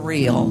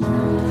real.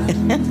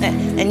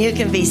 And you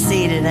can be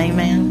seated.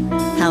 Amen.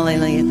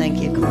 Hallelujah.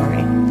 Thank you,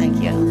 Corey.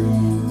 Thank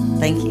you.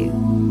 Thank you.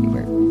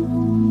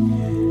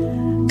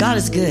 God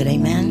is good.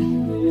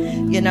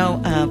 Amen. You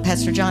know,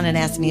 Pastor John had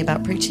asked me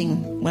about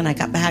preaching when I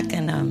got back,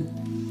 and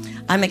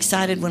I'm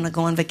excited when I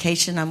go on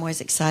vacation. I'm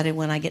always excited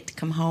when I get to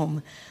come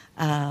home.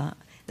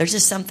 There's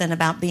just something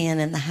about being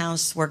in the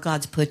house where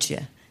God's put you.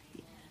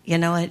 You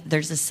know,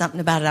 there's just something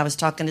about it. I was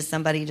talking to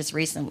somebody just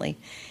recently,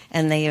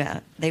 and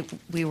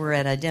we were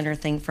at a dinner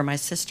thing for my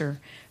sister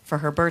for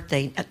her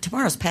birthday.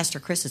 Tomorrow's Pastor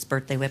Chris's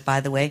birthday, by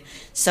the way.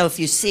 So if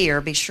you see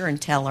her, be sure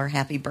and tell her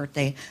happy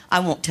birthday. I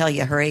won't tell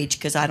you her age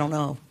because I don't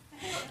know.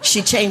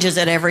 She changes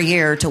it every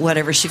year to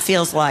whatever she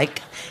feels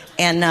like.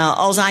 And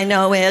all I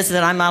know is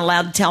that I'm not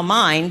allowed to tell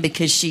mine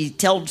because she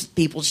tells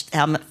people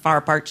how far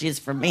apart she is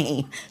from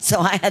me. So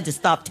I had to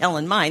stop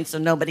telling mine so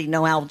nobody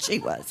know how old she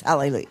was.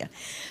 Hallelujah.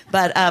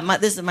 But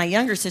this is my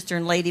younger sister,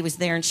 and lady was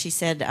there, and she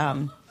said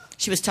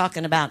she was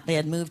talking about they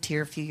had moved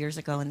here a few years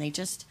ago, and they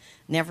just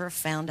never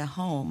found a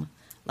home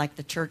like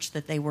the church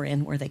that they were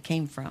in where they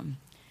came from.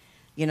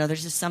 You know,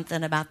 there's just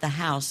something about the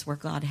house where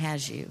God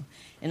has you.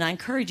 And I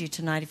encourage you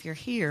tonight, if you're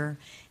here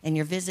and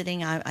you're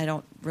visiting, I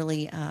don't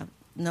really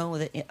know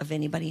of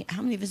anybody.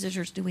 How many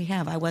visitors do we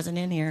have? I wasn't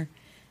in here,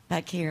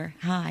 back here.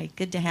 Hi,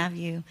 good to have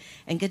you,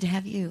 and good to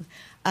have you.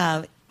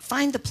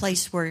 Find the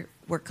place where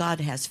God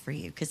has for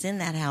you, because in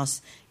that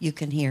house you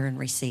can hear and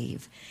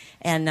receive.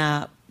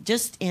 And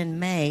just in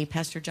May,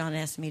 Pastor John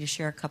asked me to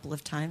share a couple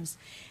of times.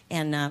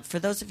 And for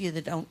those of you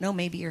that don't know,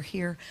 maybe you're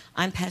here,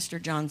 I'm Pastor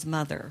John's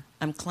mother.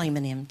 I'm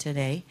claiming him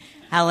today.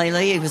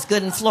 Hallelujah. He was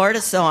good in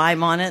Florida, so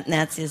I'm on it, and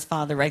that's his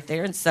father right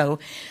there. And so,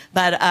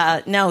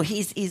 but no,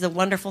 he's a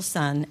wonderful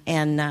son,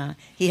 and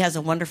he has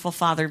a wonderful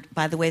father.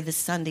 By the way, this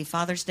Sunday,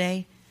 Father's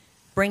Day,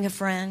 bring a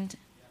friend,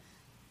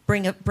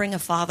 bring a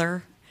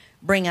father.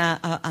 Bring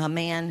a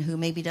man who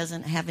maybe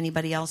doesn't have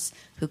anybody else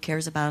who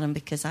cares about him,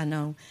 because I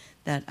know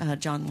that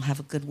John will have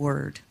a good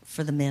word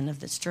for the men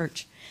of this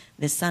church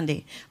this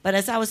Sunday. But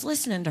as I was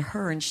listening to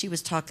her, and she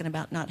was talking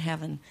about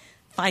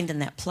finding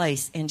that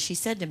place, and she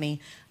said to me,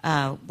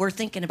 we're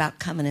thinking about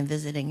coming and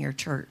visiting your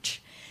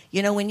church.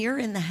 You know, when you're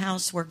in the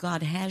house where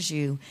God has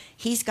you,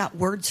 he's got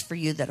words for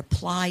you that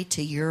apply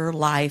to your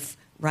life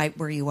right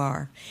where you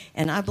are.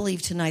 And I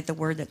believe tonight the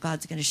word that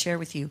God's going to share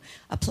with you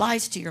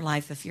applies to your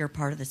life if you're a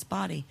part of this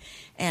body.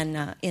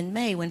 And in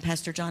May, when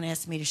Pastor John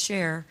asked me to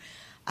share,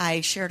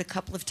 I shared a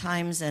couple of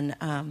times, and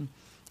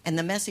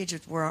the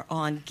messages were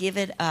on give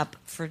it up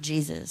for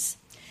Jesus.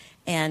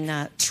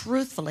 And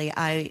truthfully,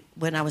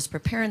 when I was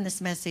preparing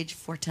this message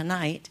for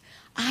tonight,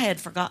 I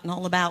had forgotten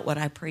all about what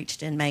I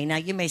preached in May. Now,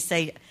 you may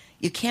say,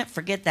 you can't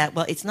forget that.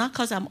 Well, it's not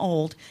because I'm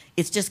old.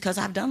 It's just because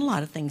I've done a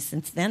lot of things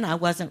since then. I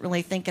wasn't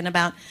really thinking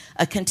about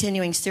a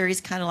continuing series,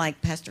 kind of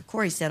like Pastor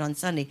Corey said on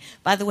Sunday.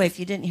 By the way, if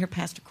you didn't hear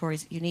Pastor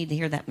Corey's, you need to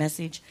hear that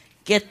message.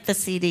 Get the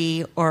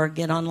CD or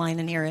get online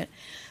and hear it.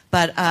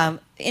 But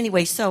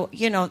anyway, so,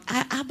 you know,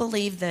 I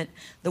believe that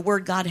the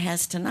word God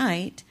has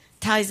tonight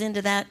ties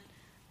into that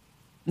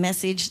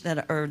message,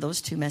 or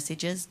those two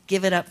messages,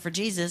 give it up for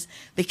Jesus,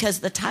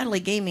 because the title he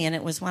gave me, and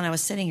it was when I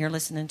was sitting here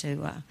listening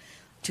to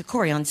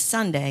Corey on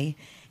Sunday,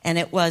 and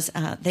it was,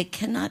 they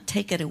cannot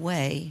take it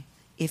away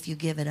if you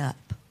give it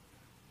up.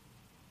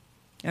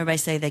 Everybody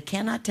say, they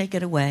cannot take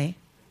it away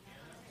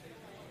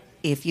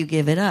if you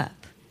give it up.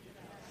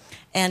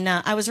 And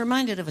I was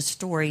reminded of a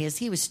story as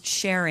he was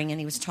sharing, and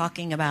he was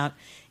talking about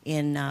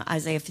in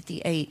Isaiah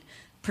 58,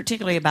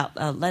 particularly about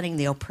letting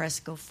the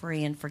oppressed go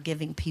free and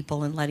forgiving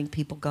people and letting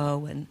people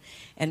go,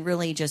 and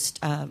really just,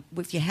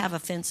 if you have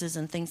offenses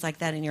and things like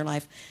that in your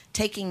life,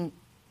 taking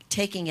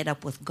it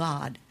up with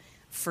God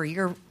for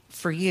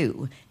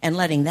you and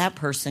letting that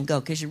person go,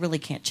 because you really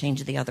can't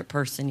change the other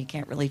person. You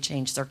can't really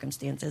change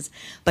circumstances,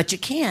 but you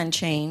can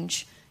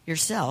change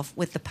yourself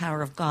with the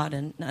power of God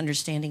and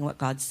understanding what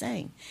God's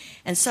saying.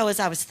 And so as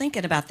I was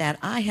thinking about that,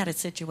 I had a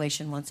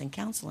situation once in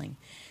counseling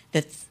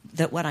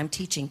that what I'm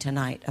teaching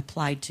tonight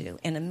applied to,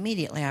 and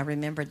immediately I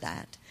remembered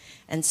that.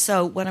 And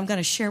so what I'm going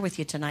to share with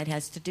you tonight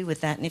has to do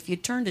with that. And if you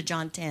turn to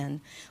John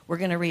 10, we're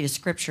going to read a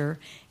scripture,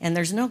 and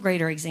there's no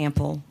greater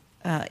example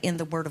in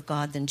the Word of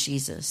God than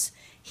Jesus.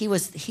 He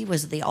was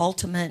the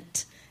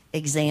ultimate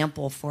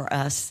example for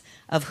us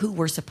of who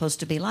we're supposed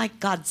to be like.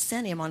 God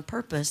sent him on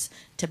purpose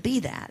to be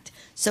that,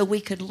 so we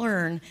could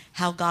learn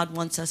how God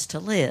wants us to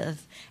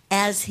live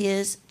as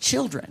his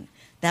children.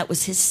 That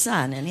was his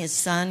son, and his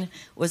son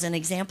was an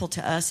example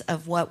to us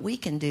of what we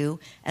can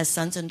do as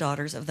sons and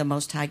daughters of the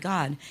Most High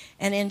God.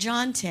 And in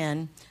John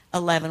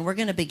 10:11, we're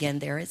going to begin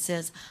there. It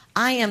says,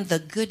 I am the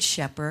good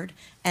shepherd,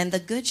 and the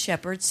good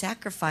shepherd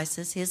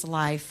sacrifices his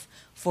life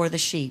for the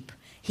sheep.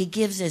 He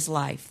gives his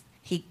life.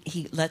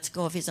 He lets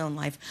go of his own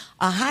life.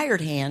 A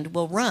hired hand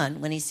will run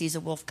when he sees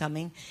a wolf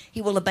coming.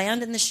 He will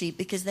abandon the sheep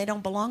because they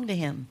don't belong to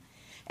him,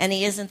 and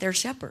he isn't their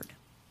shepherd.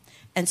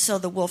 And so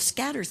the wolf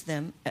scatters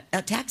them,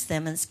 attacks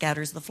them, and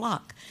scatters the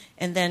flock.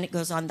 And then it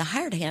goes on. The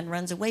hired hand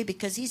runs away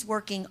because he's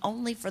working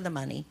only for the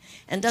money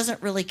and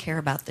doesn't really care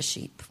about the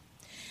sheep.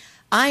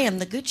 I am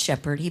the good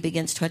shepherd. He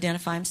begins to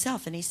identify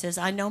himself, and he says,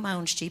 I know my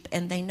own sheep,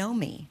 and they know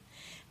me.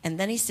 And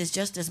then he says,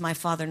 just as my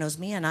Father knows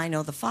me, and I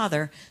know the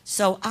Father,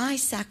 so I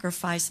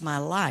sacrifice my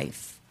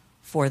life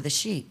for the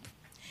sheep.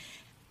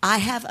 I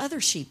have other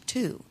sheep,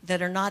 too,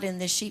 that are not in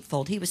this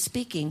sheepfold. He was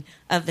speaking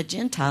of the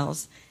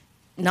Gentiles,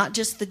 not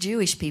just the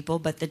Jewish people,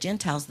 but the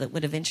Gentiles that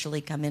would eventually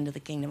come into the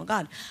kingdom of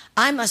God.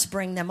 I must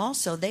bring them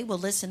also. They will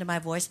listen to my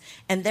voice,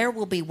 and there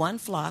will be one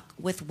flock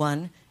with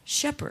one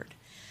shepherd.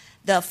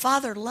 The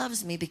Father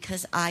loves me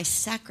because I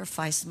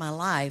sacrifice my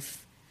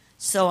life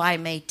so I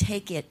may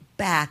take it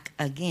back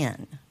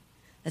again.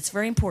 That's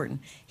very important.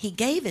 He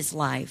gave his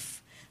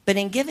life, but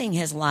in giving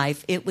his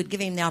life, it would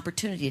give him the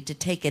opportunity to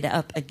take it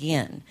up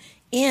again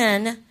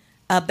in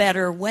a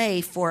better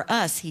way for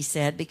us, he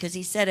said, because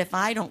he said, if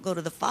I don't go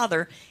to the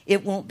Father,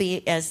 it won't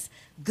be as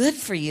good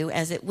for you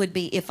as it would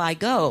be if I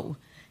go.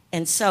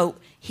 And so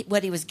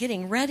what he was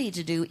getting ready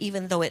to do,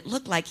 even though it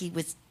looked like he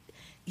was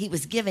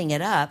giving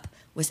it up,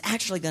 was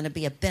actually going to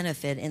be a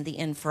benefit in the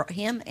end for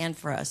him and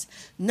for us.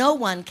 No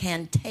one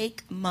can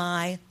take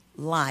my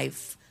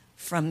life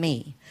from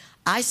me.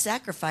 I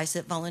sacrifice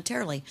it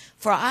voluntarily.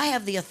 For I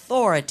have the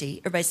authority,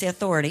 everybody say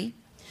authority,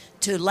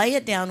 to lay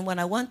it down when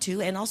I want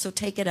to and also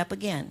take it up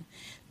again.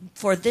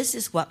 For this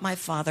is what my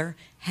Father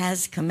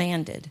has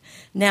commanded.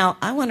 Now,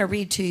 I want to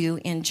read to you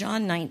in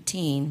John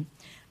 19.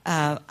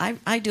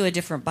 I do a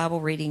different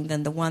Bible reading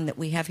than the one that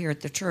we have here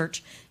at the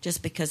church,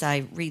 just because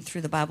I read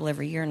through the Bible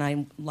every year and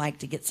I like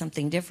to get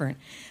something different.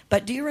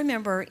 But do you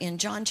remember in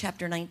John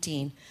chapter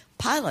 19,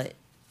 Pilate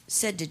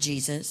said to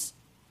Jesus,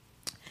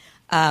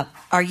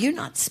 are you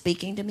not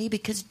speaking to me?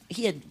 Because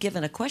he had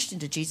given a question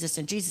to Jesus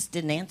and Jesus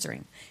didn't answer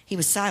him. He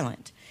was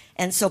silent.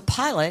 And so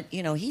Pilate,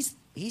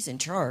 he's in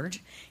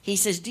charge. He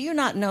says, do you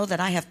not know that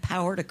I have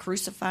power to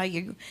crucify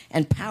you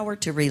and power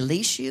to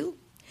release you?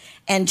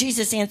 And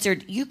Jesus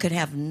answered, you could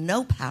have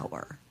no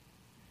power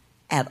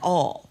at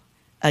all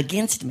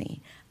against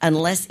me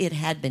unless it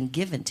had been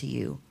given to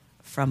you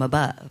from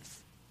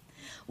above.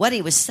 What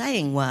he was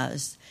saying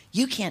was,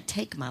 you can't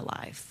take my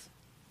life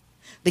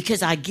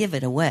because I give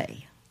it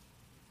away.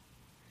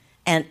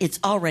 And it's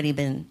already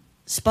been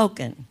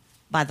spoken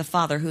by the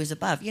Father who is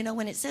above.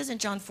 When it says in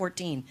John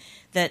 14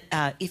 that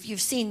if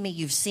you've seen me,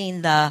 you've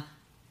seen the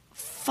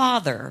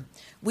Father.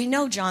 We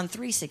know John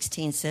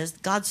 3:16 says,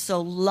 God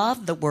so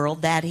loved the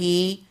world that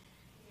he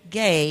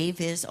gave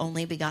his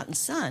only begotten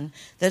Son,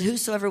 that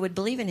whosoever would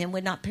believe in him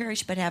would not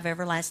perish but have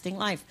everlasting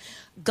life.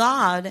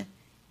 God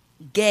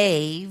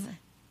gave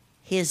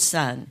his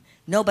Son.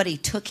 Nobody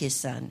took his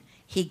Son.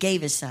 He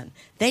gave his Son.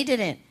 They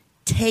didn't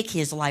take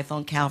his life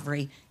on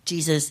Calvary.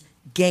 Jesus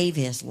gave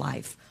his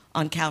life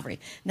on Calvary.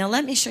 Now,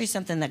 let me show you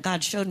something that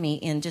God showed me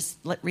in just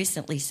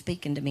recently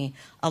speaking to me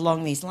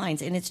along these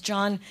lines. And it's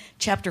John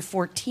chapter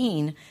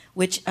 14,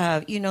 which,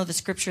 the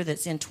scripture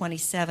that's in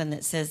 27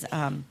 that says,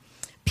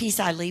 peace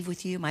I leave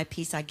with you, my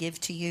peace I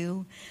give to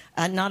you.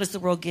 Not as the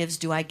world gives,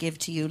 do I give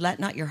to you. Let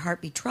not your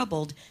heart be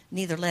troubled,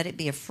 neither let it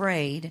be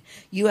afraid.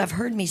 You have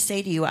heard me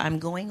say to you, I'm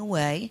going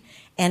away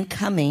and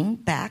coming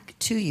back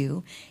to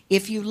you.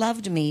 If you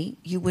loved me,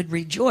 you would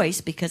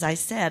rejoice because I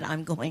said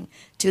I'm going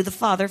to the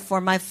Father, for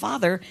my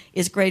Father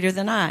is greater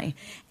than I.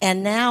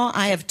 And now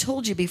I have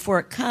told you before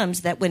it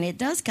comes, that when it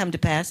does come to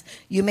pass,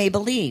 you may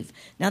believe.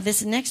 Now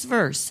this next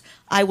verse,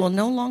 I will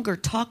no longer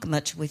talk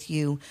much with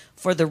you,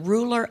 for the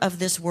ruler of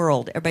this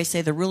world, everybody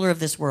say the ruler of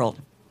this world,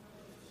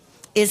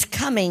 is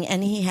coming,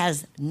 and he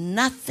has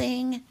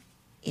nothing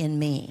in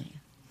me.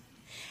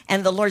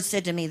 And the Lord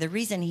said to me, the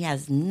reason he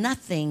has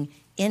nothing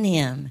in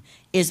him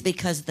is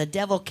because the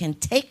devil can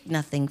take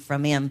nothing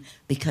from him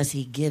because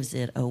he gives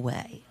it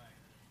away.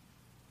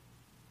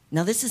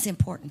 Now, this is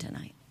important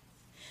tonight,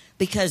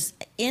 because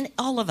in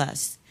all of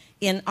us,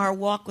 in our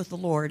walk with the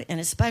Lord, and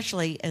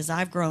especially as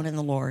I've grown in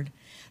the Lord,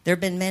 there have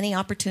been many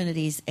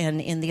opportunities,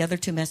 and in the other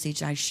two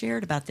messages I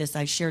shared about this,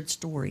 I shared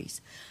stories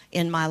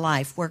in my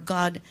life where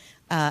God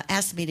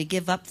asked me to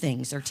give up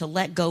things or to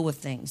let go of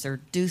things or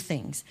do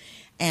things.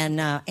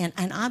 And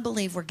I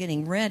believe we're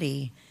getting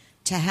ready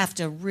to have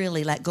to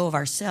really let go of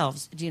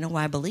ourselves. Do you know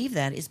why I believe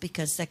that? Is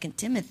because 2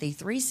 Timothy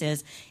 3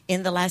 says,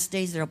 in the last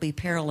days there will be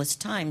perilous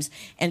times,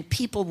 and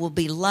people will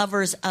be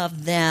lovers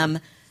of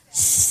themselves.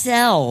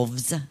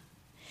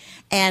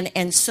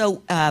 And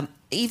so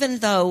even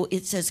though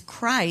it says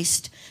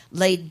Christ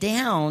laid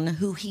down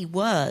who he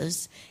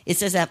was, it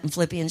says that in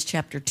Philippians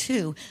chapter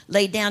 2,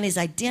 laid down his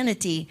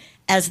identity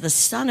as the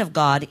Son of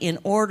God in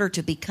order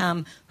to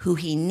become who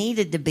he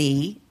needed to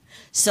be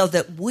so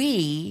that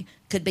we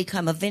could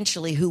become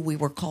eventually who we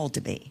were called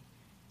to be.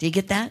 Do you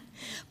get that?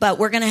 But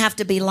we're going to have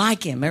to be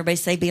like him. Everybody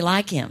say be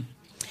like him.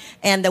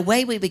 And the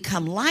way we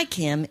become like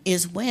him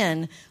is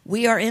when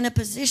we are in a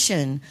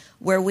position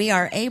where we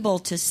are able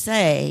to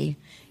say,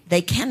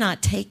 they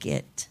cannot take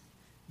it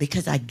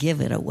because I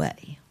give it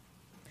away.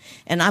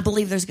 And I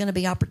believe there's going to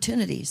be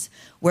opportunities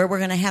where we're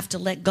going to have to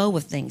let go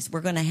of things.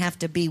 We're going to have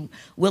to be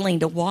willing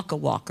to walk a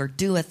walk or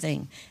do a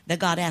thing that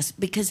God asks,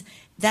 because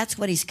that's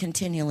what he's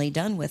continually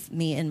done with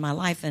me in my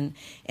life. And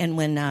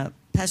when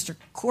Pastor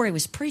Corey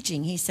was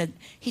preaching,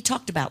 he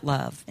talked about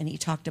love, and he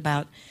talked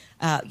about,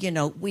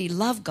 we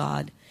love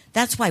God.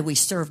 That's why we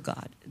serve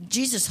God.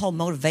 Jesus' whole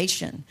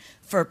motivation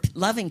for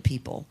loving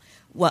people,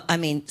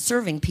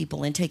 serving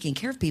people and taking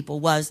care of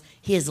people was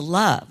his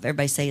love.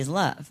 Everybody say his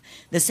love.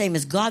 The same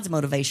as God's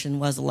motivation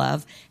was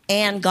love,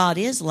 and God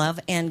is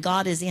love, and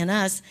God is in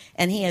us,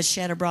 and he has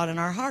shed abroad in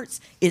our hearts,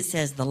 it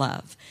says the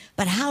love.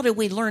 But how do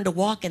we learn to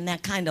walk in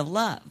that kind of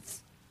love?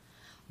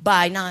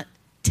 By not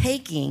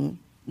taking,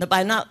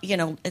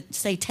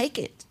 say take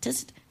it.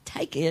 Just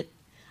take it.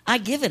 I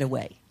give it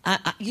away.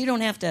 You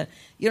don't have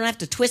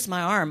to twist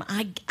my arm.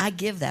 I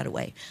give that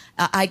away.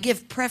 I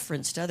give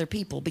preference to other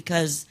people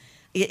because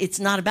it's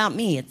not about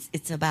me.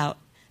 It's about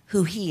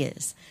who he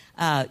is.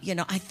 I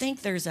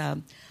think there's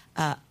a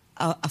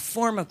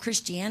form of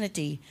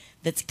Christianity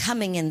that's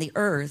coming in the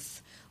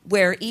earth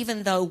where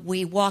even though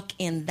we walk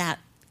in that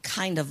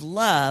kind of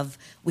love,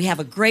 we have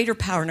a greater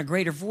power and a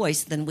greater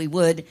voice than we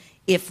would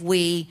if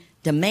we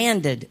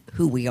demanded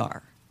who we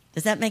are.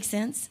 Does that make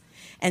sense?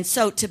 And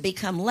so to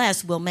become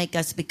less will make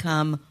us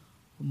become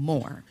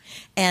more.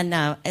 And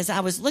as I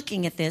was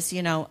looking at this,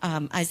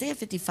 Isaiah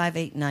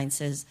 55:8-9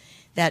 says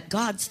that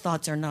God's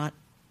thoughts are not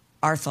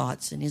our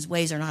thoughts and his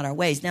ways are not our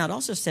ways. Now, it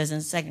also says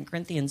in 2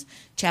 Corinthians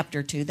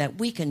chapter 2 that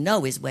we can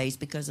know his ways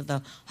because of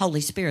the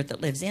Holy Spirit that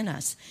lives in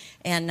us.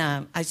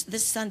 And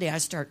this Sunday I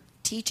start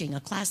teaching a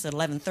class at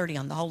 11:30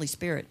 on the Holy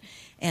Spirit.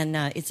 And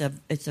it's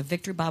a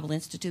Victory Bible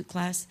Institute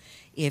class.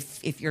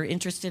 If you're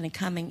interested in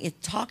coming,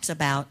 it talks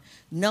about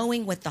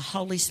knowing what the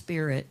Holy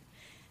Spirit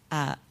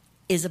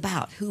is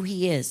about, who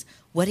he is,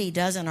 what he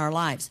does in our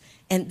lives.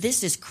 And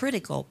this is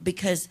critical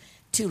because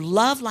to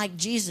love like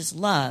Jesus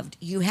loved,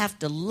 you have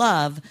to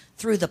love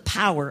through the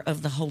power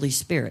of the Holy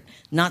Spirit,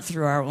 not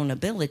through our own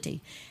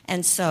ability.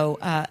 And so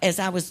as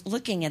I was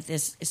looking at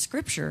this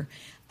scripture,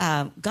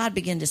 God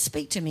began to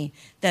speak to me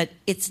that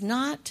it's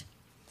not,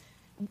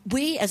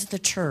 we as the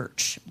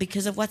church,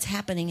 because of what's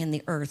happening in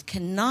the earth,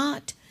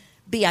 cannot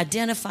be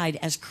identified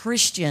as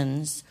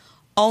Christians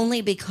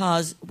only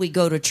because we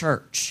go to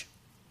church.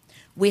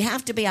 We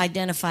have to be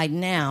identified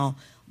now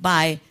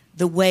by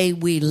the way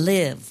we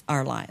live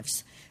our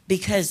lives.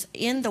 Because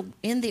in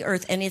the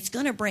earth, and it's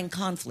going to bring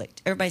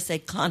conflict. Everybody say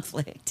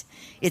conflict.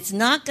 It's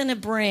not going to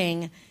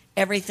bring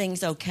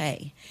everything's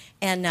okay.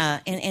 And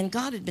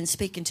God had been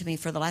speaking to me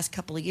for the last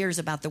couple of years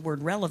about the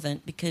word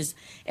relevant because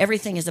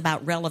everything is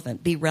about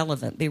relevant. Be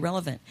relevant. Be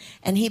relevant.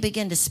 And he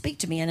began to speak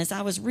to me. And as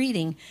I was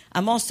reading,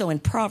 I'm also in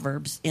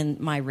Proverbs in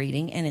my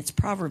reading, and it's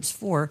Proverbs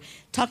 4.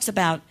 Talks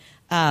about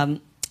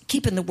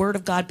keeping the word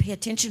of God. Pay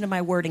attention to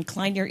my word.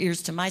 Incline your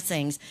ears to my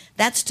sayings.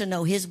 That's to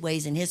know his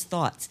ways and his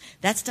thoughts.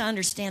 That's to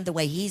understand the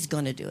way he's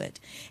going to do it.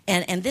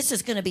 And this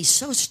is going to be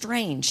so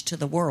strange to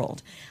the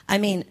world. I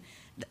mean,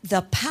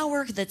 the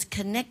power that's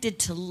connected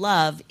to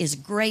love is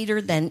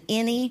greater than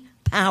any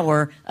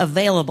power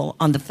available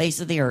on the face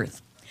of the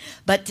earth.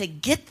 But to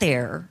get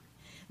there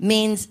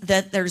means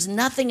that there's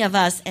nothing of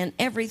us and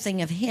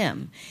everything of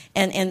him.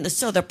 And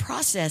so the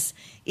process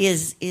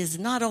is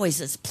not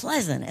always as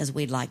pleasant as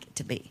we'd like it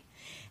to be.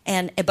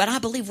 But I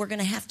believe we're going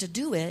to have to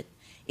do it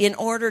in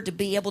order to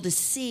be able to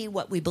see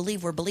what we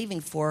believe we're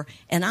believing for.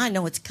 And I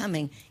know it's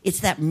coming. It's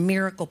that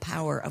miracle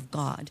power of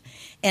God.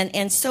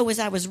 And so as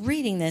I was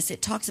reading this,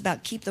 it talks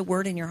about keep the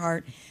word in your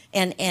heart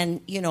and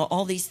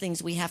all these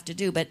things we have to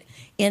do. But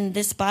in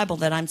this Bible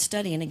that I'm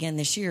studying again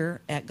this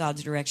year at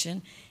God's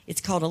direction,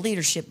 it's called a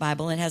leadership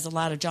Bible. It has a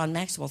lot of John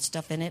Maxwell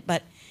stuff in it,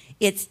 but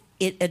it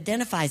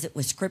identifies it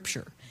with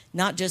Scripture,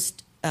 not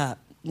just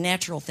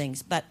natural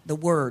things, but the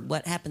word,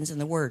 what happens in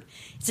the word.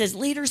 It says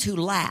leaders who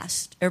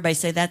last, everybody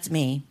say that's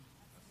me,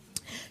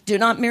 do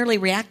not merely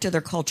react to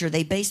their culture.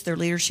 They base their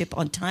leadership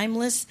on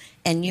timeless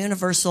and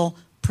universal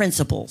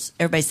principles.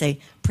 Everybody say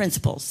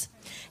principles.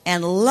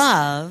 And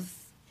love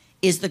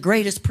is the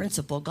greatest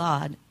principle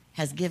God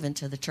has given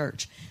to the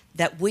church,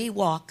 that we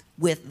walk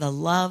with the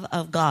love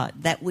of God,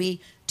 that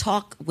we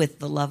talk with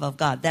the love of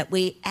God, that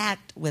we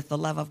act with the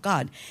love of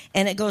God.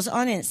 And it goes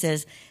on and it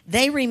says,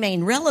 they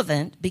remain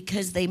relevant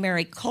because they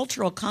marry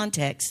cultural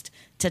context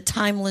to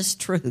timeless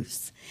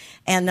truths.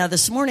 And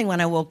this morning when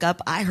I woke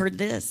up, I heard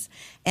this,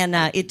 and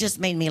it just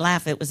made me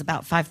laugh. It was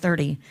about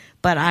 5:30,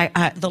 but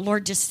the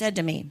Lord just said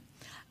to me,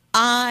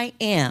 I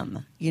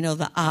am,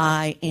 the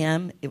I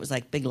am, it was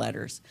like big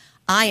letters.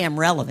 I am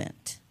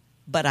relevant,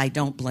 but I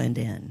don't blend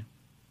in.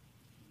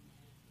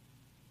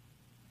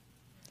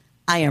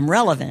 I am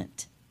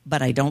relevant,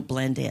 but I don't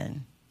blend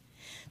in.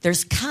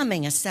 There's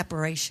coming a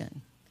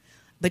separation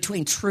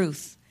between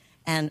truth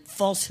and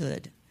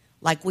falsehood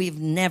like we've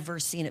never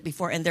seen it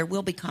before. And there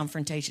will be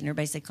confrontation.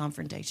 Everybody say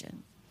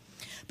confrontation.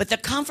 But the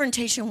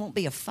confrontation won't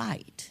be a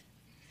fight.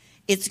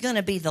 It's going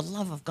to be the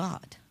love of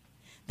God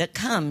that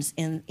comes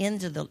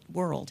into the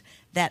world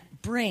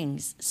that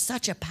brings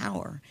such a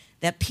power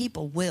that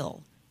people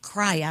will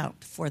cry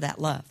out for that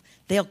love.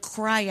 They'll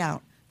cry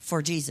out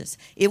for Jesus.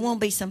 It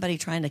won't be somebody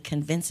trying to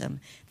convince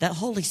them. The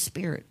Holy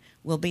Spirit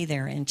will be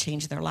there and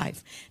change their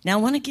life. Now,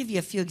 I want to give you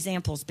a few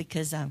examples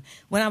because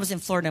when I was in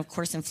Florida, of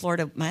course, in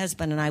Florida, my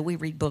husband and I, we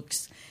read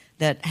books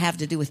that have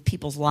to do with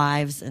people's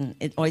lives, and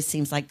it always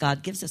seems like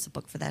God gives us a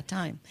book for that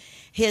time.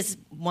 His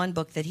one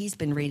book that he's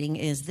been reading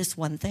is This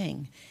One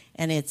Thing,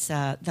 and it's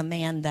the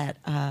man that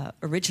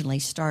originally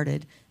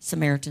started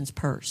Samaritan's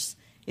Purse.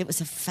 It was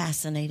a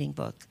fascinating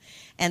book.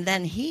 And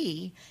then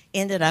he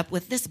ended up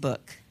with this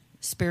book,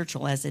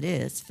 spiritual as it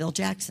is, Phil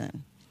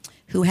Jackson,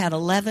 who had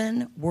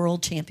 11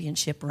 world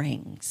championship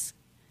rings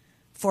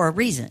for a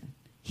reason.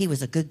 He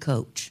was a good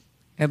coach.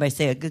 Everybody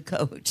say a good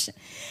coach.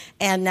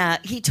 And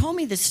he told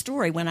me this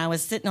story when I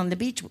was sitting on the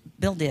beach,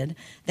 Bill did,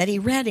 that he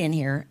read in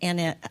here.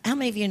 And how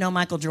many of you know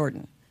Michael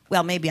Jordan?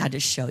 Well, maybe I'll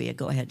just show you.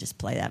 Go ahead, just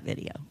play that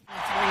video. How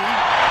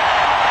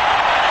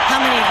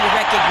many of you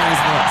recognize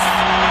this?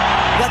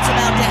 What's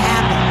about to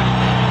happen?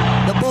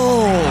 The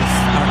Bulls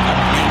are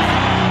coming. Amen.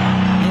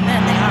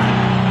 Amen, they are.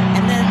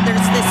 And then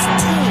there's this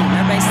team.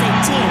 Everybody say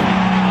team.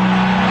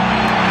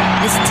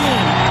 This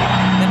team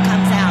that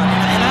comes out.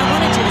 And I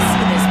wanted you to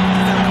see this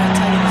because I want to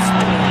tell you the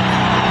story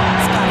about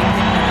Scottie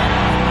Pippen.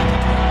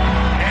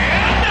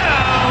 And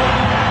now,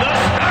 the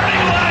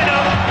starting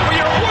lineup for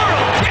your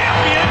world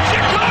champion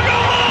Chicago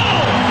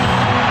Bulls.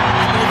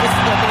 I believe this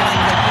is going to be like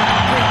the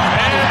Greek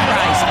body of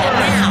Christ. And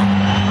now,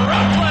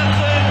 From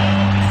Clemson,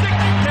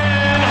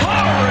 6'10",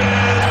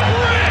 Horace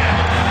Grant.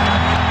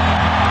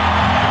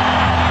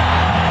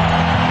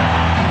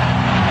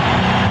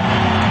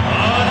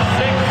 A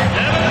 6'7"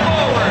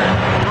 forward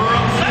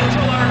from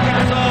Central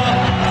Arkansas,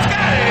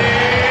 Scottie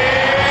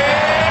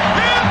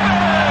Pippen.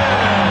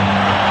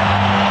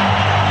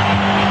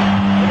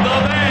 The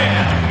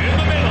man in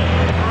the middle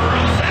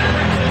from San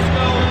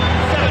Francisco,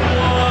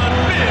 7'1",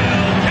 Bill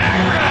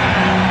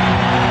Cartwright.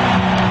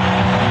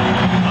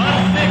 A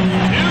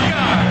 6'2"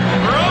 guard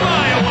from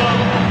Iowa,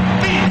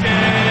 DJ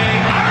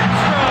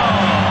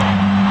Armstrong.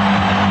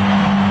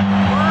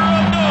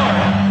 From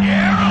North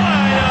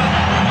Carolina,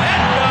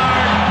 at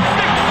guard,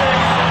 6'6",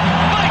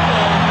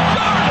 Michael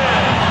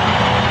Jordan.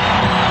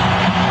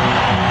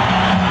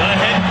 The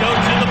head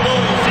coach of the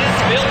Bulls is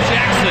Phil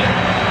Jackson.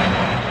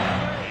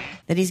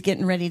 that he's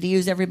getting ready to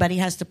use. Everybody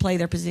has to play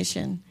their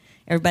position.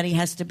 Everybody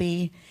has to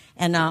be.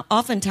 And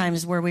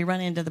oftentimes where we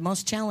run into the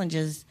most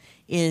challenges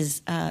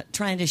is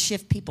trying to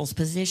shift people's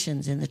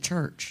positions in the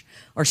church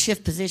or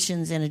shift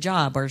positions in a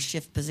job or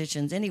shift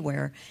positions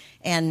anywhere.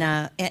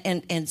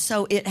 And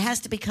so it has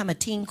to become a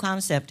team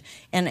concept.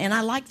 And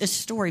I like this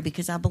story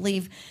because I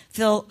believe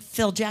Phil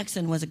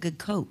Jackson was a good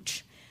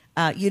coach.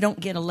 You don't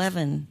get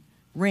 11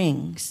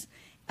 rings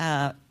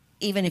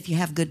even if you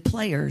have good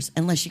players,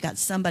 unless you got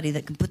somebody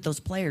that can put those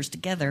players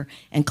together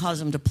and cause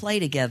them to play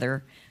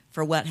together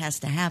for what has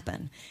to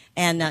happen.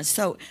 And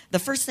so the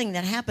first thing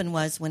that happened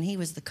was when he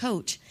was the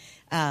coach,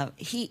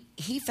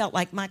 he felt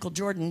like Michael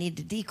Jordan needed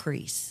to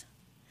decrease.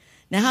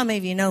 Now, how many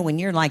of you know when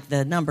you're like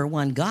the number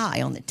one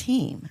guy on the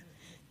team,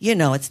 you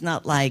know it's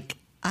not like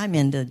I'm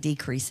into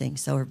decreasing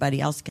so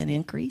everybody else can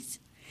increase?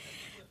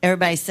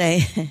 Everybody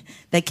say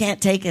they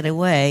can't take it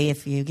away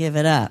if you give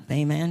it up.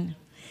 Amen.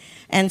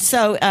 And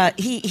so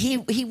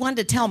he wanted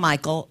to tell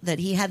Michael that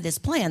he had this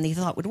plan that he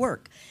thought would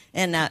work.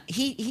 And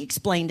he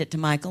explained it to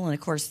Michael. And, of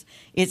course,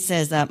 it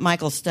says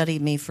Michael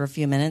studied me for a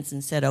few minutes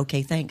and said,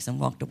 okay, thanks, and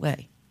walked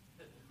away.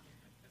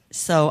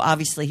 So,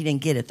 obviously, he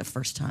didn't get it the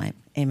first time.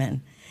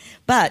 Amen.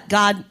 But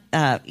God,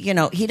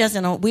 he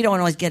doesn't. We don't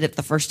always get it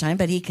the first time,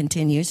 but he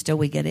continues till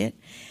we get it.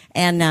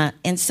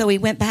 And so he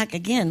went back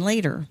again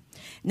later.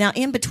 Now,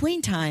 in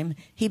between time,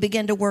 he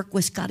began to work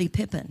with Scottie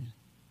Pippen.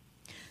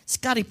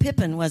 Scottie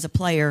Pippen was a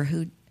player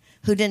who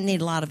didn't need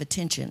a lot of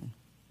attention.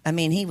 I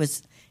mean, he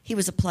was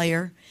a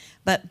player,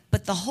 but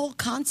the whole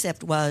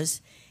concept was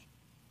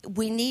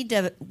we need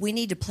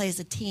to play as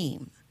a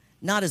team,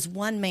 not as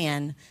one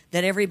man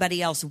that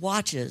everybody else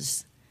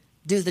watches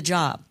do the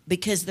job.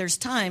 Because there's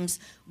times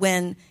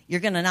when you're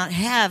going to not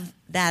have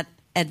that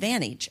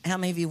advantage. How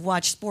many of you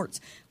watch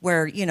sports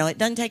where, it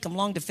doesn't take them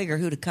long to figure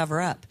who to cover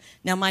up?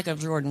 Now, Michael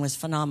Jordan was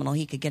phenomenal.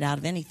 He could get out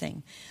of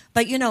anything.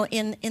 But,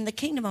 in the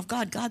kingdom of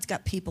God, God's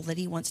got people that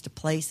he wants to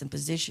place and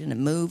position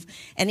and move.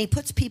 And he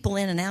puts people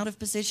in and out of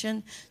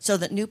position so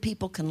that new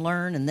people can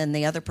learn, and then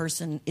the other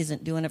person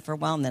isn't doing it for a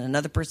while, and then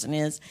another person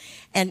is.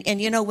 And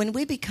when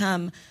we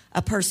become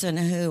a person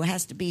who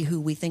has to be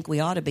who we think we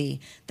ought to be,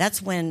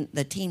 that's when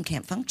the team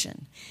can't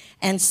function.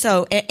 And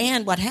so,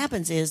 and what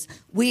happens is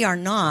we are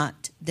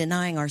not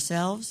denying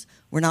ourselves.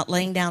 We're not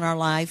laying down our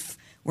life.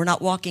 We're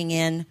not walking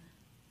in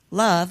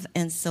love,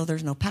 and so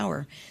there's no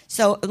power.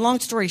 So long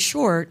story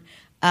short,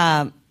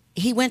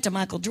 he went to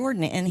Michael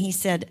Jordan, and he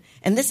said,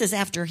 and this is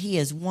after he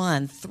has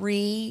won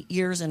 3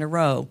 years in a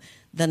row,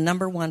 the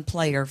number one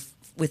player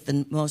with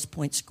the most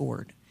points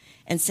scored,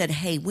 and said,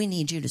 hey, we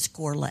need you to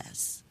score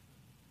less.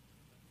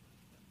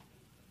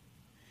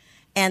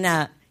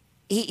 And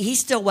he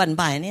still wasn't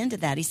buying into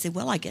that. He said,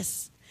 well, I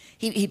guess,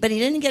 but he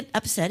didn't get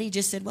upset. He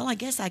just said, well, I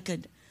guess I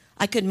could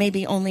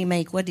maybe only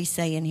make, what did he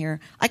say in here?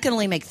 I could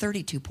only make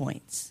 32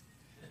 points.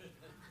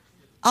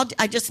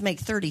 I just make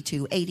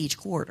 32, 8 each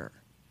quarter.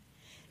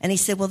 And he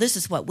said, well, this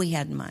is what we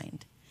had in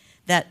mind.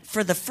 That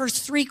for the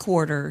first 3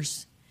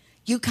 quarters,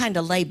 you kind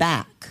of lay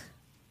back.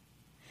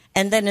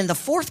 And then in the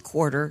fourth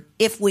quarter,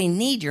 if we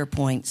need your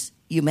points,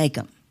 you make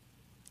them.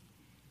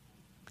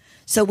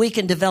 So we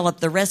can develop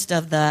the rest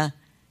of the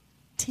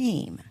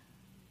team.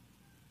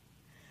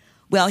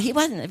 Well, he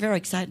wasn't very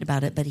excited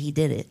about it, but he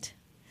did it.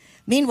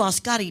 Meanwhile,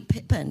 Scottie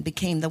Pippen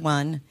became the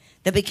one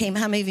that became,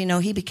 how many of you know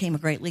he became a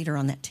great leader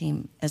on that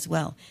team as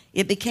well?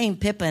 It became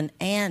Pippen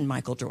and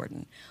Michael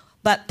Jordan.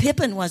 But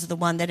Pippen was the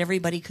one that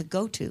everybody could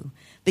go to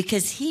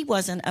because he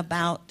wasn't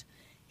about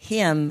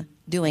him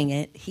doing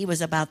it. He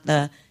was about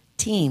the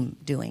team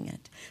doing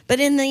it. But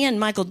in the end,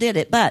 Michael did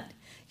it. But,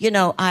 you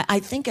know, I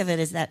think of it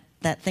as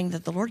that thing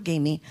that the Lord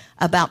gave me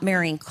about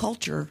marrying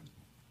culture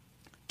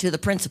to the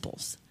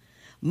principles.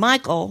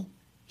 Michael,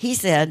 he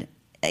said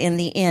in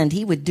the end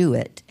he would do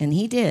it. And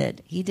he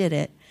did. He did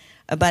it.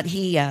 But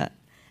he, at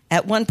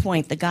one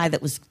point, the guy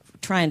that was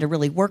trying to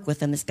really work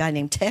with him, this guy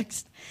named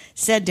Tex,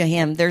 said to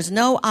him, there's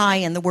no I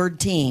in the word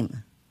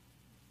team.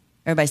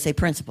 Everybody say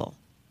principle.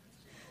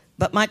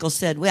 But Michael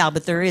said, well,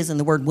 but there is in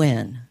the word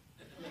win.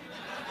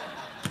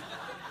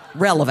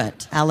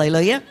 Relevant.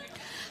 Hallelujah.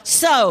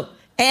 So,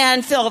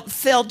 and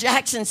Phil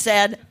Jackson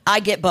said,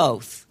 I get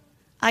both.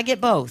 I get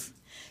both.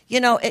 You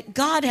know,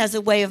 God has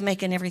a way of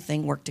making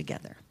everything work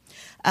together.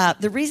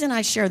 The reason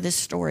I share this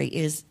story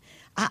is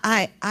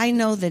I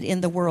know that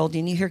in the world,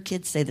 and you hear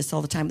kids say this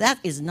all the time, that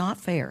is not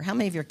fair. How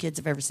many of your kids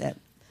have ever said,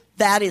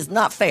 that is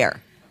not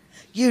fair?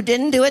 You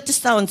didn't do it to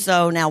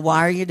so-and-so, now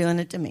why are you doing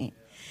it to me?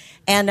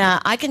 And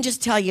I can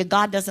just tell you,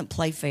 God doesn't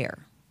play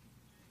fair.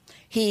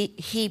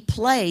 He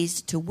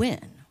plays to win.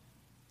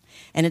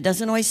 And it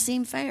doesn't always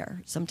seem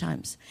fair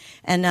sometimes.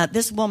 And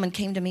this woman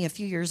came to me a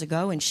few years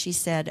ago, and she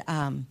said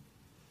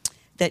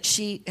that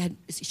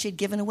she'd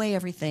given away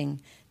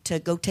everything to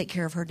go take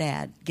care of her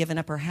dad, given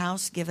up her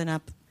house, given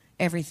up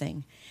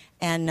everything,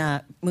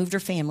 and moved her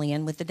family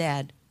in with the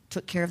dad,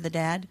 took care of the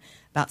dad.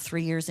 About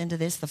 3 years into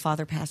this, the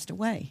father passed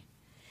away.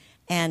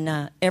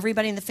 And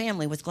everybody in the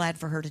family was glad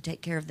for her to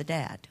take care of the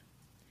dad.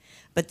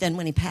 But then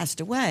when he passed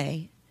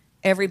away,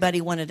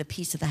 everybody wanted a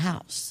piece of the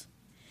house.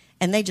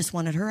 And they just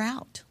wanted her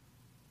out.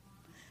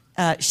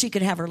 She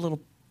could have her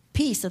little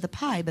piece of the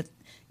pie, but,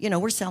 you know,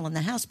 we're selling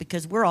the house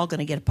because we're all going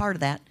to get a part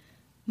of that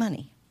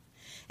money.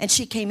 And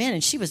she came in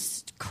and she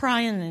was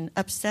crying and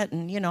upset.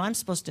 And, you know, I'm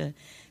supposed to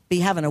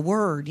be having a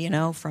word, you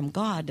know, from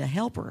God to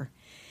help her.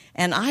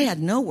 And I had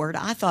no word.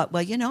 I thought,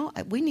 well, you know,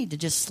 we need to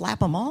just slap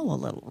them all a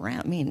little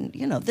around. I mean,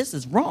 you know, this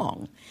is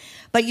wrong.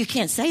 But you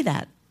can't say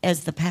that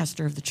as the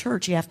pastor of the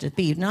church. You have to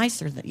be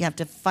nicer. You have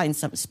to find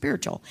something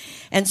spiritual.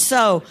 And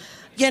so,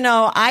 you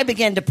know, I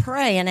began to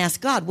pray and ask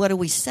God, what do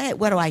we say?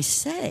 What do I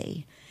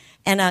say?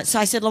 And so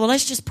I said, well,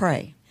 let's just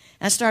pray.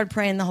 And I started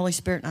praying in the Holy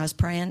Spirit, and I was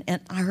praying,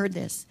 and I heard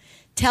this.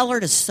 Tell her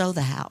to sow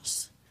the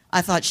house.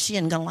 I thought she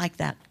isn't going to like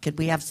that. Could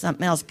we have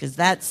something else? Because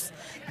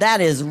that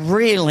is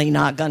really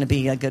not going to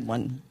be a good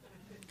one.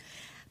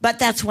 But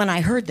that's when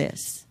I heard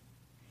this.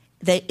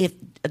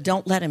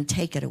 Don't let him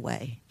take it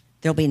away.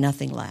 There'll be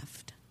nothing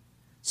left.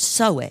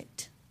 Sow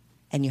it,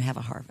 and you have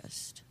a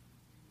harvest.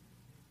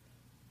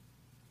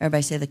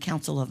 Everybody say the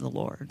counsel of the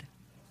Lord.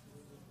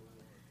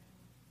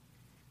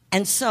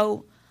 And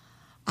so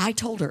I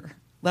told her,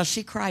 well,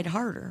 she cried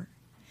harder,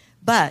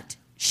 but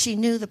she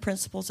knew the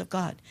principles of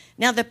God.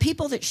 Now, the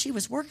people that she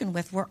was working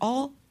with were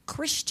all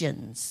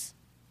Christians.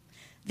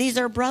 These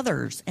are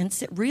brothers, and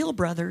real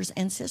brothers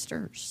and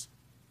sisters.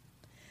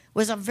 It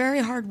was a very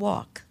hard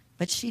walk,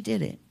 but she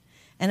did it.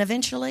 And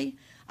eventually,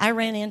 I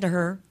ran into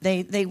her.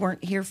 They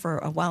weren't here for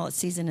a while at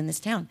season in this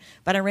town,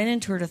 but I ran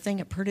into her at a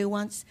thing at Purdue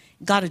once.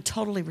 God had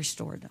totally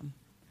restored them,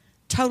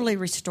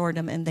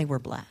 and they were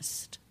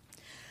blessed.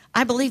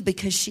 I believe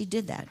because she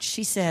did that.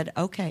 She said,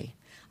 okay,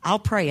 I'll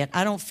pray it.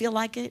 I don't feel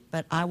like it,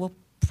 but I will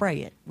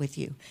pray it with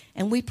you.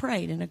 And we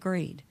prayed and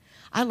agreed.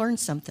 I learned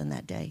something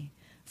that day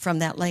from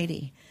that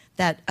lady,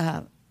 that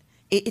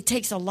it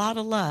takes a lot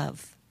of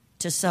love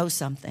to sow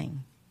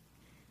something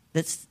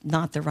that's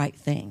not the right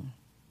thing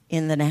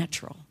in the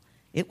natural.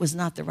 It was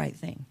not the right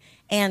thing.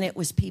 And it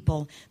was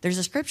people. There's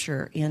a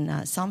scripture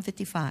in Psalm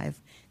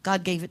 55.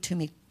 God gave it to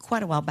me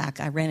quite a while back.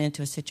 I ran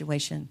into a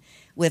situation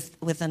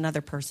with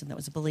another person that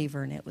was a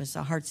believer, and it was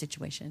a hard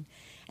situation.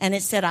 And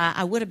it said,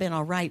 I would have been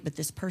all right, but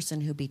this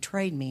person who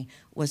betrayed me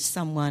was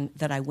someone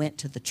that I went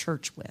to the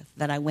church with.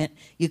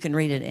 You can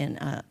read it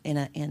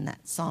in that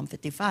Psalm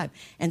 55.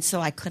 And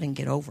so I couldn't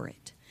get over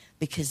it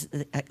because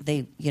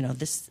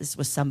this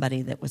was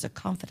somebody that was a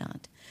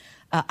confidant.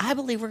 I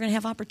believe we're going to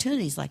have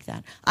opportunities like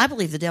that. I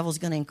believe the devil's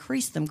going to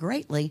increase them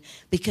greatly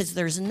because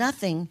there's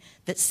nothing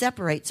that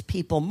separates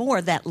people more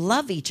that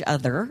love each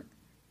other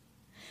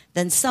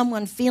than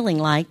someone feeling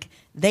like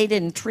they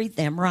didn't treat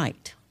them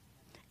right.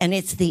 And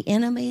it's the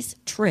enemy's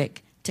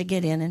trick to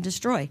get in and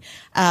destroy.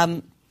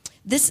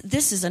 This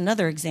is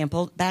another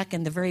example. Back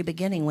in the very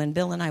beginning when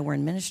Bill and I were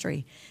in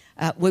ministry,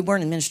 we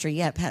weren't in ministry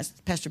yet.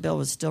 Pastor Bill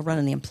was still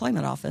running the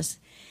employment office.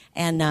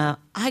 And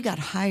I got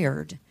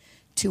hired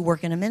to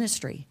work in a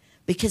ministry.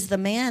 Because the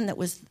man that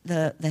was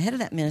the head of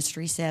that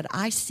ministry said,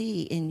 I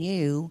see in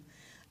you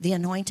the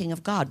anointing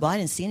of God. Well, I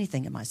didn't see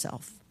anything in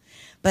myself.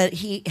 But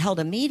he held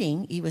a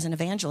meeting. He was an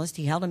evangelist.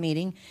 He held a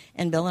meeting,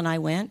 and Bill and I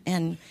went,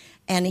 and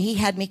he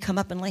had me come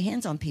up and lay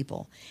hands on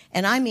people.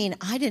 And I mean,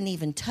 I didn't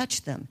even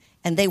touch them,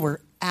 and they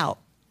were out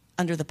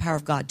under the power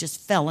of God, just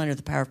fell under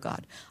the power of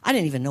God. I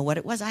didn't even know what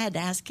it was. I had to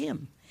ask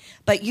him.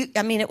 But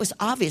it was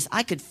obvious.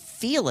 I could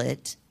feel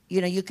it.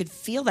 You could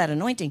feel that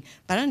anointing,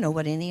 but I didn't know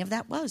what any of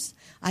that was.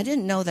 I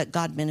didn't know that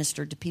God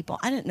ministered to people.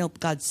 I didn't know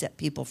God set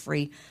people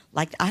free.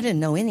 I didn't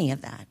know any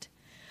of that.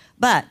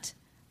 But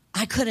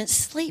I couldn't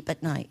sleep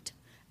at night.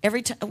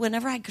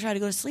 Whenever I tried to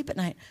go to sleep at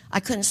night, I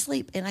couldn't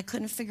sleep, and I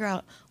couldn't figure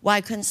out why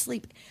I couldn't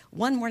sleep.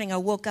 One morning, I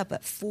woke up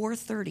at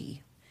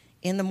 4:30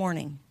 in the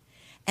morning,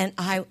 and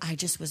I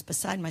just was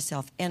beside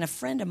myself. And a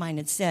friend of mine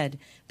had said,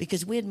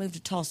 because we had moved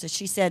to Tulsa,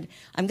 she said,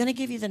 I'm going to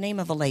give you the name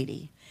of a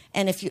lady.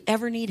 And if you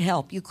ever need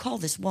help, you call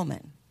this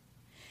woman.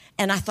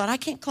 And I thought, I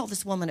can't call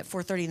this woman at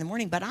 4:30 in the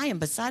morning, but I am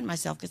beside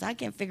myself because I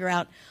can't figure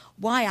out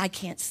why I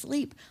can't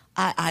sleep.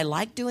 I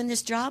like doing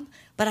this job,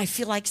 but I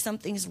feel like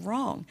something's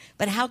wrong.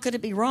 But how could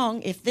it be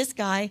wrong if this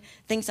guy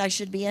thinks I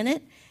should be in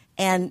it?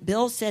 And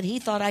Bill said he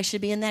thought I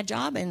should be in that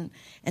job, and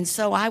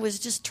so I was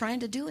just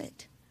trying to do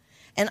it.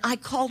 And I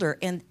called her,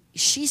 and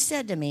she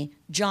said to me,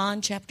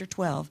 John chapter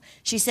 12,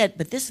 she said,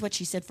 but this is what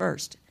she said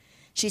first.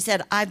 She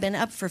said, I've been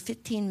up for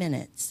 15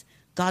 minutes.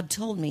 God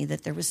told me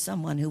that there was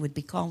someone who would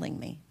be calling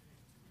me.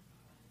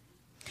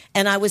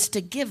 And I was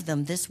to give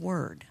them this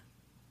word.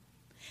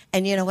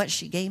 And you know what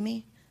she gave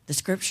me? The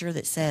scripture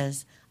that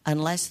says,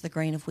 unless the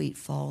grain of wheat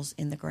falls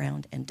in the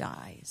ground and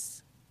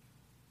dies,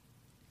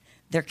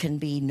 there can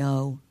be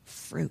no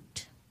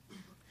fruit.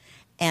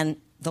 And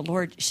the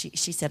Lord, she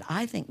said,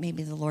 I think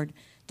maybe the Lord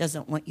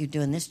doesn't want you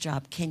doing this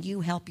job. Can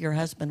you help your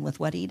husband with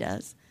what he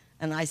does?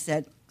 And I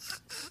said,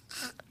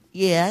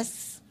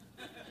 yes.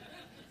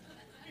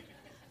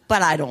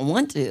 But I don't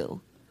want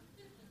to.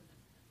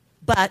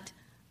 But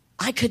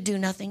I could do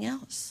nothing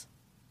else.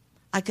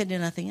 I could do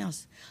nothing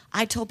else.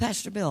 I told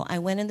Pastor Bill, I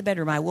went in the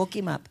bedroom, I woke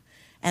him up,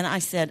 and I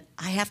said,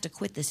 I have to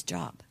quit this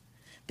job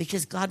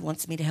because God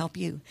wants me to help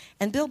you.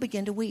 And Bill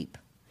began to weep.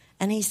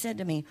 And he said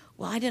to me,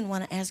 well, I didn't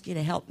want to ask you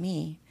to help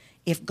me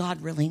if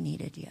God really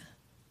needed you.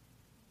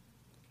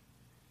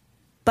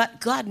 But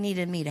God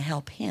needed me to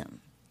help him.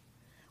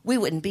 We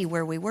wouldn't be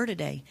where we were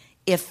today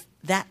if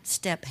that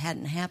step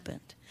hadn't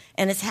happened.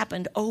 And it's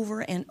happened over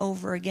and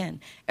over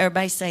again.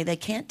 Everybody say they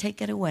can't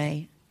take it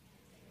away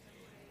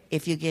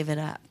if you give it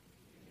up.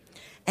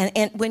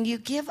 And when you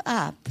give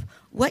up,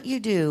 what you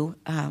do,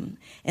 and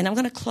I'm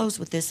going to close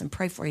with this and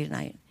pray for you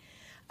tonight.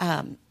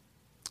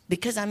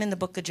 Because I'm in the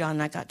book of John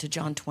and I got to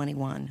John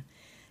 21.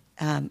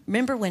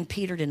 Remember when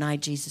Peter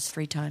denied Jesus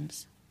 3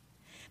 times?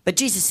 But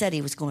Jesus said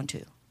he was going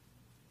to.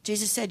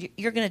 Jesus said,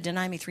 you're going to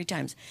deny me 3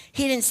 times.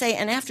 He didn't say,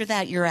 and after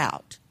that, you're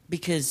out.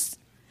 Because,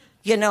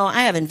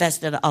 I have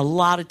invested a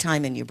lot of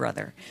time in you,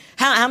 brother.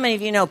 How many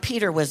of you know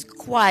Peter was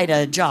quite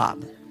a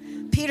job?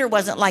 Peter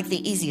wasn't like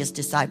the easiest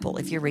disciple,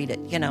 if you read it,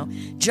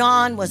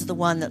 John was the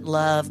one that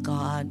loved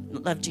God,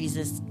 loved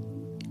Jesus.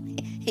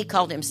 He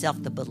called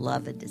himself the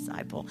beloved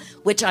disciple,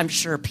 which I'm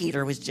sure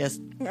Peter was just,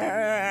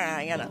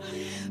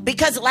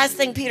 Because the last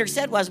thing Peter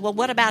said was, well,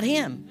 what about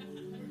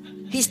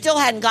him? He still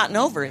hadn't gotten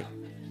over it.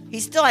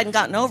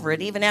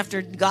 Even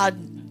after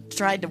God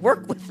tried to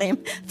work with him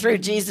through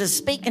Jesus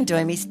speaking to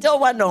him. He still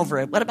wasn't over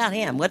it. What about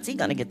him? What's he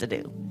going to get to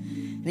do?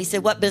 And he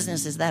said, what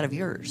business is that of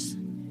yours?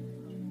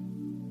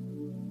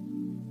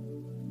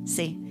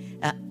 See,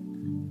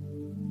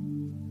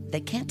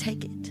 they can't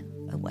take it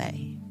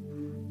away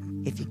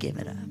if you give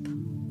it up.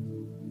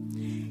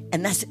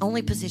 And that's the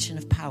only position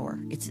of power.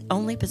 It's the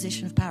only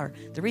position of power.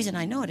 The reason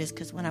I know it is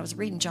because when I was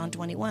reading John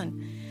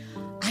 21,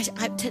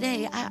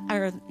 yesterday,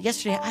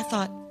 I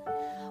thought,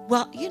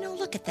 well,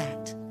 look at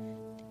that.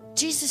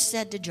 Jesus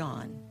said to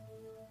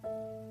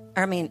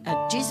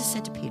Jesus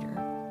said to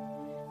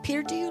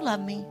Peter, do you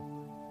love me?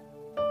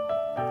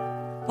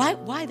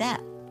 Why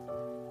that?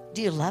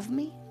 Do you love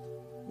me?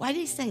 Why did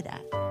he say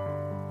that?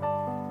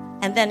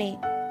 And then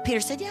Peter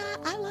said, yeah,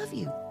 I love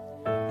you.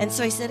 And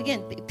so he said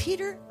again,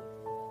 Peter,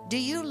 do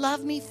you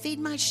love me? Feed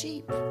my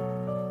sheep.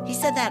 He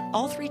said that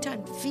all 3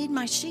 times, feed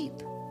my sheep.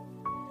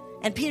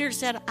 And Peter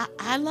said,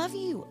 I love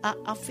you.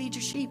 I'll feed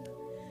your sheep.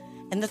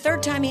 And the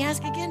 3rd time he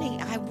asked again,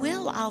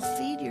 I'll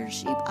feed your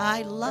sheep.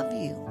 I love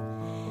you.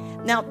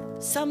 Now,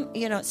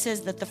 it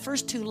says that the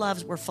first 2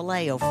 loves were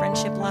phileo,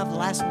 friendship love. The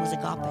last one was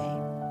agape.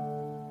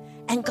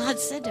 And God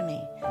said to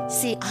me,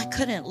 see, I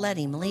couldn't let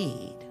him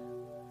lead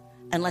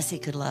unless he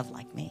could love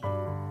like me.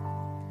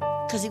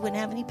 Because he wouldn't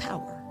have any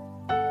power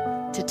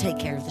to take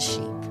care of the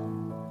sheep.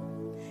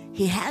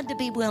 He had to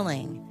be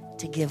willing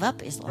to give up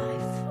his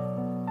life,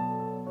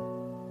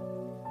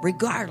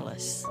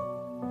 regardless,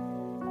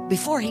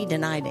 before he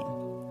denied him.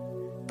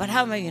 But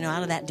how many of you know,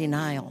 out of that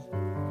denial,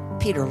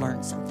 Peter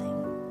learned something.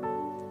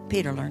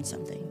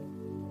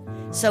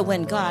 So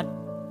when God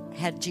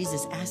had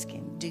Jesus ask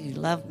him, do you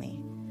love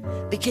me?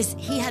 Because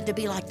he had to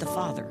be like the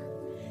Father.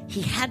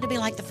 He had to be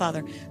like the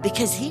Father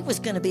because he was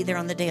going to be there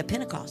on the day of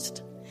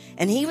Pentecost.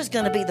 And he was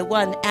going to be the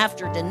one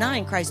after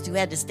denying Christ who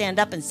had to stand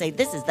up and say,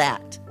 this is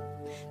that.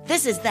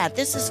 This is that.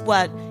 This is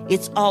what,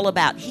 It's all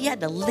about, he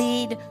had to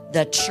lead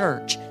the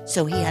church,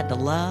 so he had to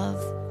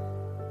love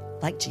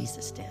like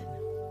Jesus did.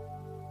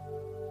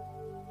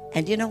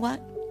 And you know what?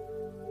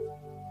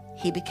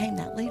 He became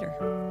that leader.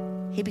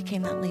 He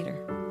became that leader.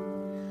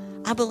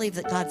 I believe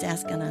that God's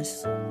asking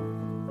us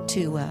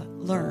to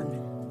learn.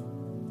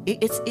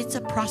 It's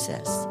a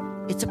process.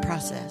 It's a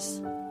process.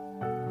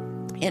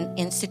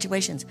 In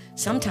situations,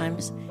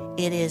 sometimes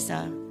it is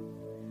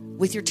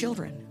with your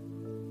children.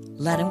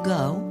 Let them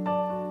go.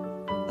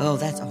 Oh,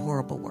 that's a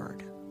horrible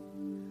word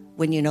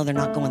when you know they're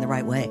not going the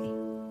right way.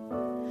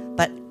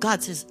 But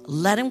God says,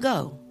 let them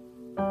go.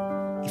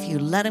 If you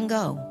let them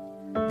go,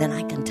 then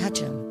I can touch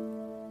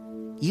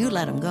them. You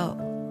let them go.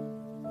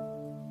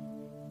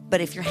 But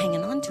if you're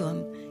hanging on to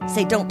them,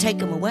 say, don't take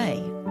them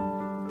away,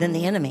 then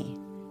the enemy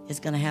is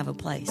going to have a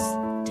place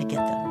to get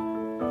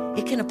them.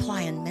 It can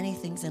apply in many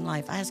things in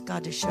life. I ask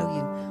God to show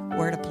you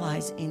where it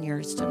applies in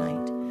yours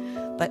tonight.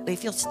 But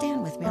if you'll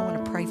stand with me, I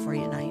want to pray for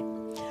you tonight.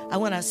 I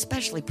want to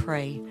especially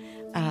pray.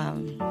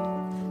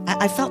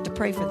 I felt to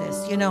pray for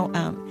this. You know,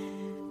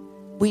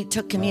 we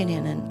took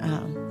communion,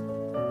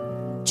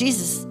 and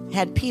Jesus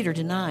had Peter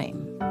deny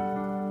him,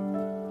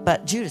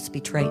 but Judas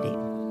betrayed him.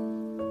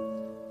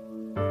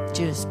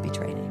 Judas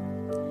betrayed him.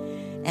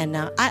 And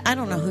I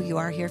don't know who you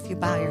are here. If you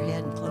bow your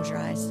head and close your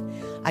eyes,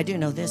 I do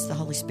know this: the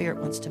Holy Spirit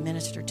wants to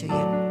minister to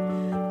you.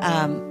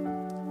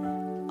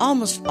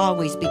 Almost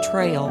always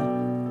betrayal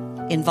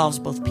involves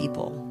both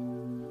people,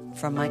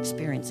 from my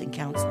experience in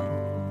counseling.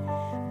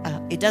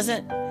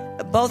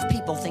 Both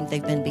people think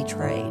they've been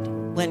betrayed,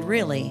 when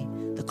really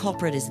the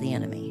culprit is the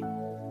enemy.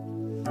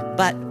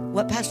 But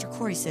what Pastor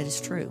Corey said is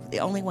true. The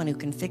only one who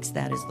can fix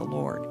that is the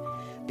Lord.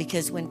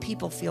 Because when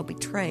people feel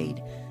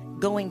betrayed,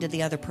 going to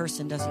the other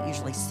person doesn't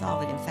usually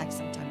solve it. In fact,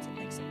 sometimes it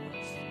makes it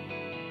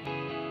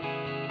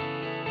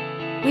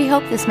worse. We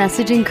hope this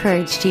message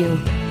encouraged you.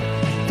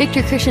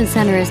 Victory Christian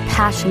Center is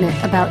passionate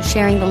about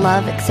sharing the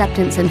love,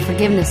 acceptance, and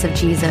forgiveness of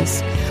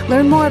Jesus.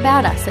 Learn more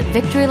about us at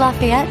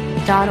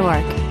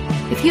victorylafayette.org.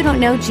 If you don't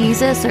know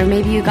Jesus, or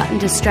maybe you've gotten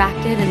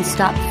distracted and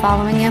stopped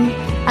following him,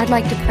 I'd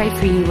like to pray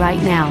for you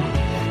right now.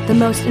 The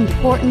most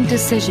important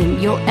decision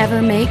you'll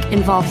ever make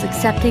involves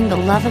accepting the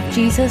love of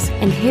Jesus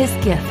and his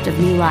gift of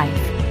new life.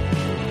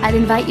 I'd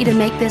invite you to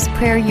make this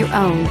prayer your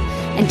own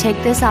and take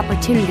this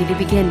opportunity to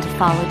begin to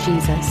follow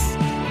Jesus.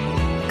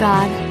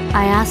 God,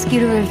 I ask you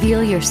to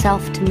reveal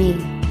yourself to me.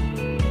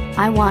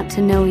 I want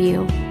to know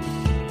you.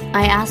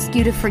 I ask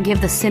you to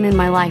forgive the sin in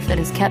my life that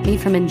has kept me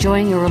from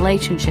enjoying a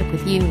relationship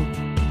with you.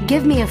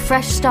 Give me a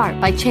fresh start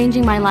by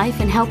changing my life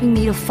and helping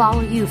me to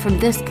follow you from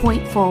this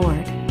point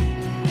forward.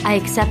 I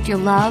accept your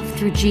love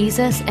through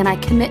Jesus, and I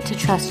commit to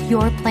trust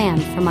your plan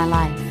for my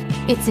life.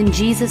 It's in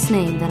Jesus'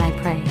 name that I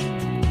pray.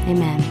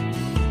 Amen.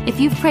 If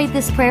you've prayed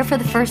this prayer for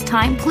the first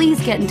time, please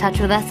get in touch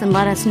with us and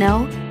let us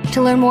know.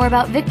 To learn more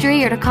about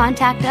Victory or to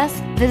contact us,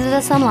 visit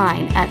us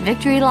online at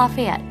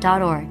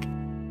victorylafayette.org.